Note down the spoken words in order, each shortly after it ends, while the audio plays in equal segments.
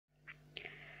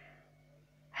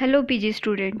Hello PG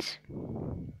students.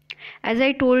 As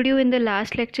I told you in the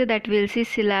last lecture that we'll see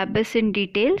syllabus in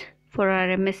details for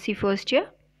our M.Sc first year.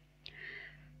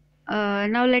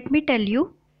 Now let me tell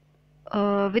you,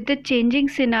 with the changing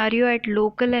scenario at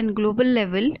local and global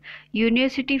level,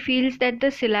 university feels that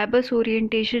the syllabus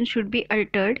orientation should be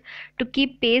altered to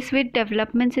keep pace with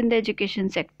developments in the education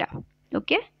sector.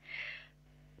 Okay?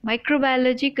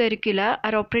 Microbiology curricula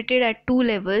are operated at two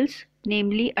levels,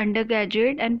 namely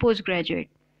undergraduate and postgraduate.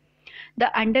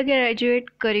 The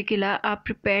undergraduate curricula are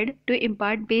prepared to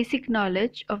impart basic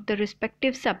knowledge of the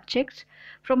respective subjects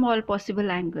from all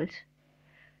possible angles.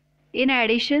 In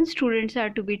addition, students are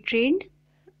to be trained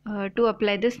to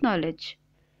apply this knowledge.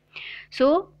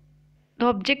 So, the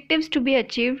objectives to be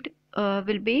achieved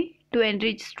will be to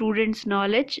enrich students'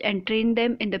 knowledge and train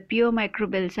them in the pure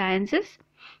microbial sciences,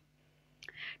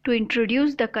 to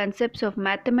introduce the concepts of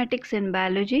mathematics and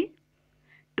biology,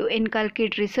 to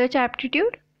inculcate research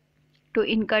aptitude, to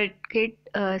inculcate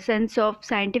a sense of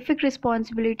scientific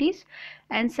responsibilities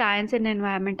and science and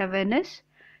environment awareness,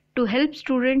 to help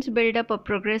students build up a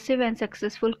progressive and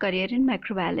successful career in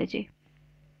microbiology.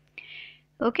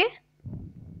 Okay,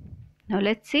 now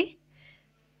let's see.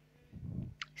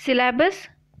 Syllabus,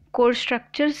 course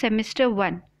structure, semester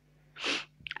 1.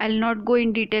 I'll not go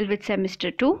in detail with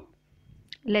semester 2.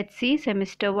 Let's see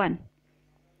semester 1.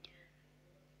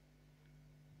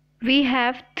 We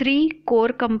have 3 core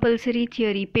compulsory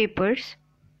theory papers,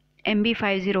 MB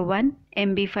 501,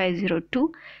 MB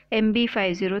 502, MB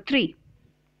 503.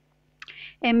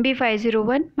 MB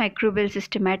 501 Microbial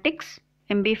Systematics,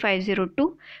 MB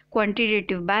 502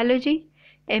 Quantitative Biology,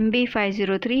 MB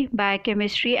 503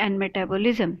 Biochemistry and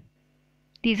Metabolism.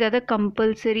 These are the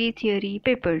compulsory theory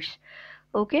papers.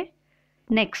 Okay.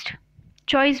 Next,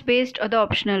 choice based or the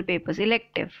optional papers,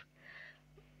 elective.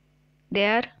 They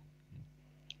are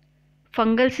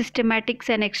Fungal Systematics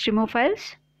and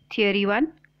Extremophiles, Theory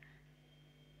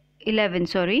 11,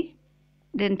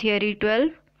 then Theory 12,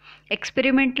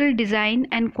 Experimental Design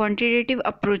and Quantitative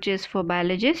Approaches for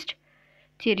Biologists,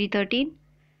 Theory 13,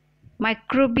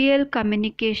 Microbial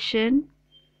Communication,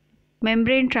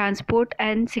 Membrane Transport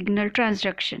and Signal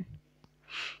Transduction.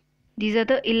 These are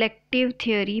the elective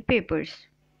theory papers.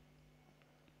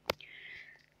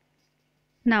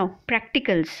 Now,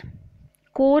 practicals.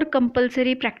 Core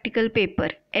compulsory practical paper,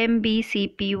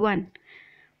 MBCP1,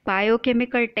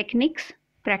 Biochemical Techniques,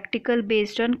 practical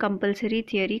based on compulsory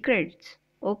theory credits.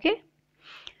 Okay.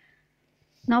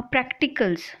 Now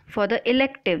practicals for the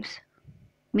electives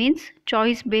means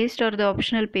choice based or the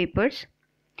optional papers,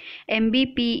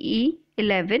 MBPE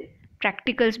 11,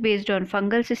 practicals based on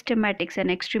fungal systematics and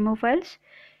extremophiles,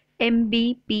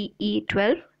 MBPE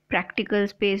 12,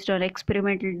 practicals based on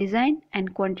experimental design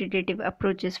and quantitative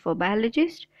approaches for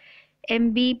biologists,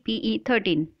 MBPE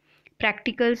 13,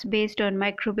 practicals based on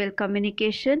microbial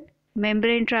communication,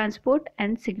 membrane transport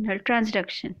and signal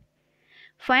transduction.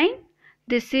 Fine,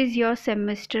 this is your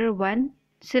semester 1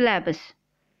 syllabus.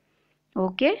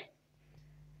 Okay,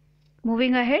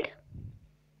 moving ahead.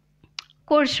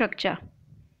 Course structure.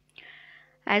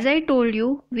 As I told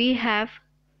you, we have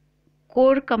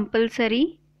core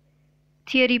compulsory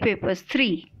theory papers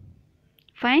 3.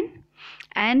 Fine,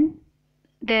 and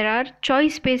there are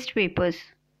choice based papers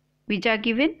which are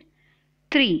given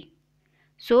 3.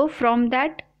 So from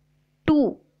that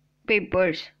 2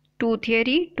 papers, 2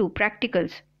 theory, 2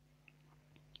 practicals.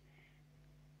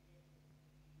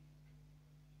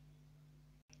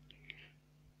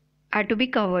 Are to be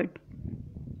covered.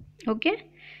 Okay.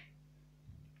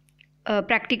 A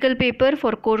practical paper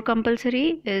for core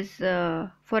compulsory is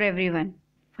for everyone.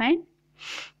 Fine.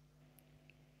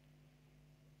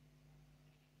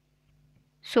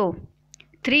 So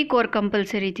 3 core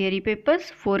compulsory theory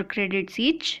papers, 4 credits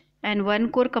each, and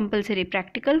 1 core compulsory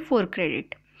practical, 4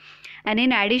 credit. And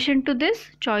in addition to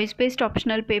this, choice based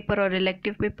optional paper or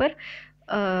elective paper,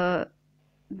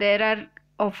 there are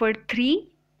offered 3.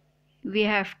 We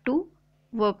have to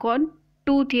work on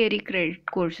 2 theory credit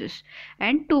courses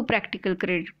and 2 practical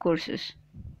credit courses.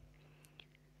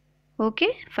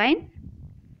 Okay, fine.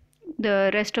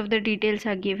 The rest of the details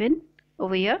are given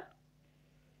over here.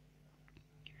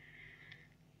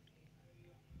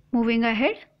 Moving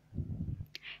ahead,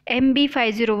 MB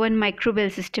 501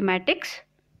 Microbial Systematics.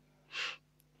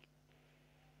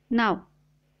 Now,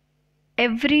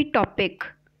 every topic,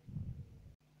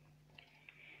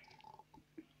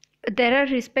 there are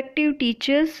respective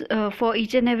teachers for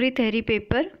each and every theory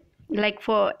paper. Like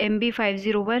for MB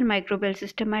 501 Microbial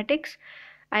Systematics,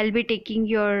 I'll be taking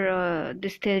your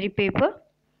this theory paper.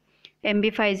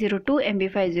 MB 502,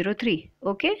 MB 503.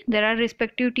 Okay, there are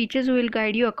respective teachers who will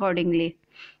guide you accordingly.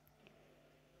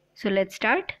 So let's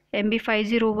start. MB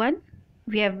 501.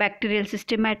 We have bacterial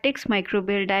systematics,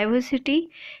 microbial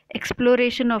diversity,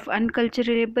 exploration of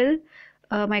unculturable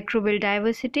microbial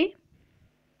diversity,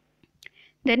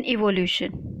 then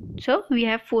evolution. So we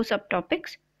have 4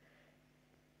 subtopics.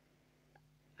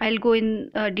 I'll go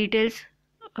in details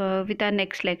with our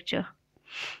next lecture.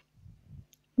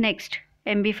 Next,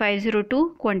 MB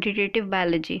 502, quantitative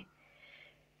biology.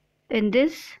 In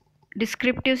this,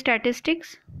 descriptive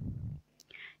statistics,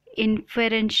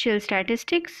 inferential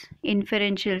statistics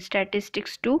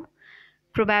 2,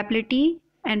 probability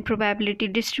and probability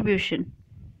distribution.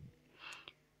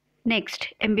 Next,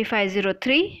 MB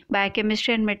 503,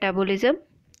 biochemistry and metabolism.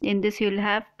 In this, you'll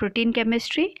have protein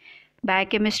chemistry,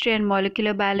 biochemistry and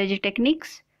molecular biology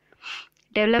techniques,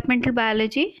 developmental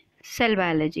biology, cell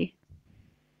biology.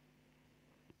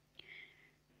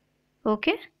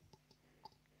 Okay.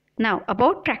 Now,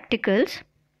 about practicals.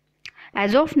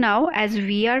 As of now, as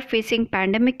we are facing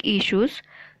pandemic issues,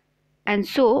 and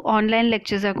so online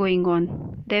lectures are going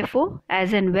on. Therefore,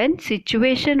 as and when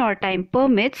situation or time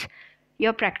permits,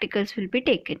 your practicals will be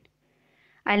taken.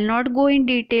 I'll not go in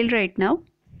detail right now.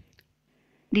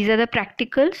 These are the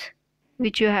practicals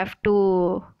which you have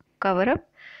to cover up.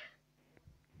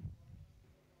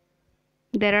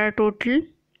 There are total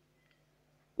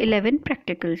 11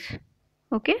 practicals.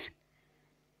 Okay.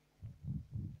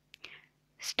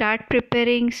 Start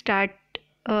preparing, start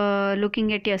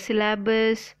looking at your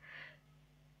syllabus,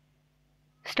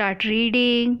 start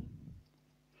reading,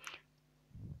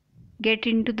 get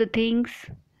into the things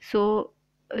so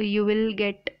you will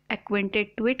get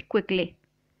acquainted to it quickly.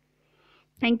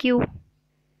 Thank you.